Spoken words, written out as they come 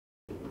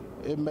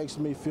It makes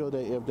me feel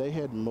that if they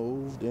had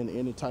moved in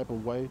any type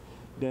of way,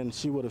 then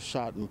she would have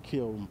shot and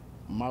killed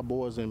my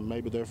boys and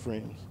maybe their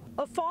friends.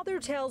 A father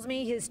tells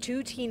me his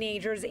 2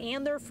 teenagers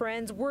and their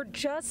friends were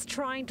just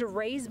trying to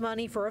raise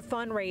money for a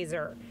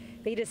fundraiser.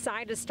 They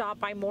decided to stop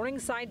by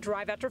Morningside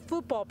Drive after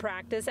football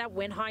practice at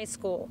Wynn High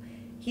School.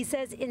 He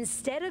says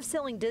instead of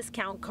selling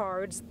discount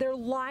cards, their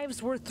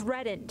lives were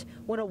threatened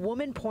when a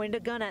woman pointed a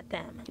gun at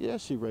them. Yeah,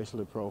 she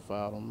racially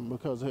profiled them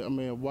because, I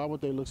mean, why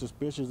would they look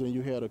suspicious and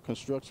you had a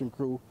construction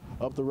crew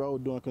up the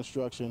road doing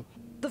construction?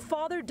 The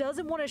father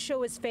doesn't want to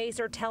show his face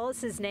or tell us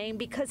his name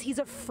because he's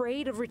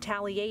afraid of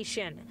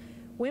retaliation.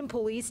 When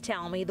police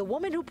tell me the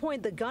woman who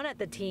pointed the gun at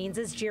the teens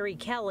is Jerry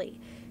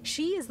Kelly.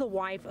 She is the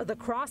wife of the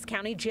Cross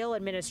County Jail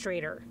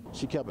Administrator.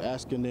 She kept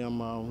asking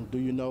them, do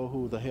you know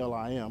who the hell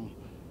I am?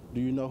 Do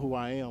you know who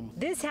I am?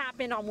 This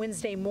happened on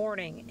Wednesday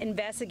morning.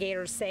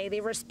 Investigators say they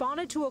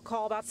responded to a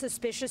call about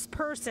suspicious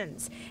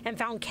persons and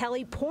found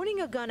Kelly pointing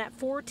a gun at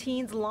 4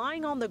 teens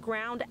lying on the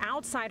ground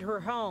outside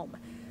her home.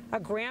 A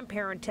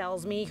grandparent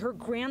tells me her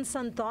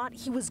grandson thought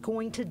he was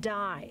going to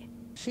die.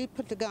 She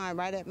put the gun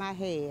right at my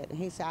head, and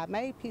he said, I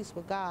made peace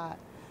with God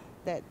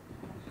that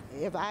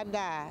if I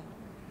die,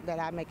 that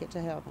I make it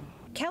to heaven.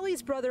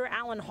 Kelly's brother,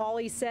 Alan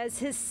Hawley, says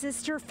his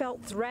sister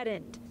felt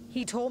threatened.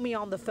 He told me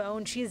on the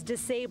phone she is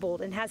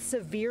disabled and has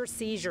severe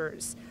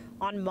seizures.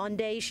 On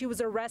Monday, she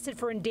was arrested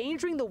for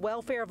endangering the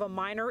welfare of a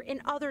minor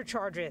and other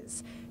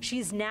charges.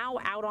 She's now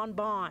out on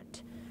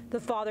bond. The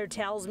father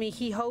tells me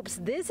he hopes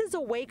this is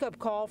a wake-up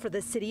call for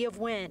the city of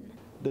Wynn.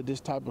 That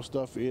this type of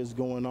stuff is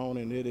going on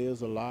and it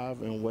is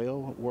alive and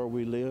well where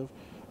we live,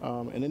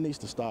 and it needs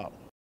to stop.